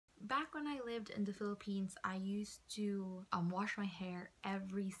back when I lived in the Philippines, I used to wash my hair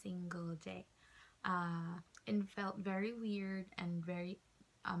every single day. It felt very weird and very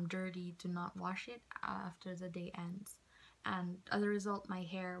dirty to not wash it after the day ends. And as a result, my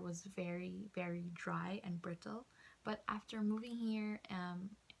hair was very, very dry and brittle. But after moving here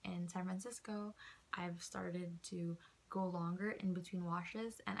in San Francisco, I've started to go longer in between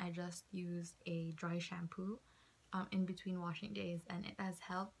washes, and I just use a dry shampoo in between washing days, and it has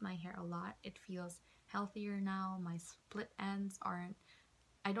helped my hair a lot. It feels healthier now. My split ends aren't,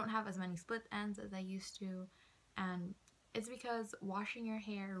 I don't have as many split ends as I used to, and it's because washing your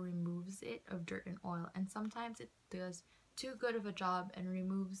hair removes it of dirt and oil, and sometimes it does too good of a job and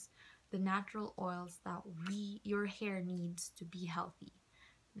removes the natural oils that your hair needs to be healthy.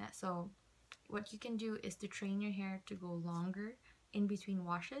 So what you can do is to train your hair to go longer in between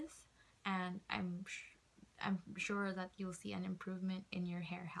washes, and I'm sure that you'll see an improvement in your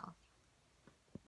hair health.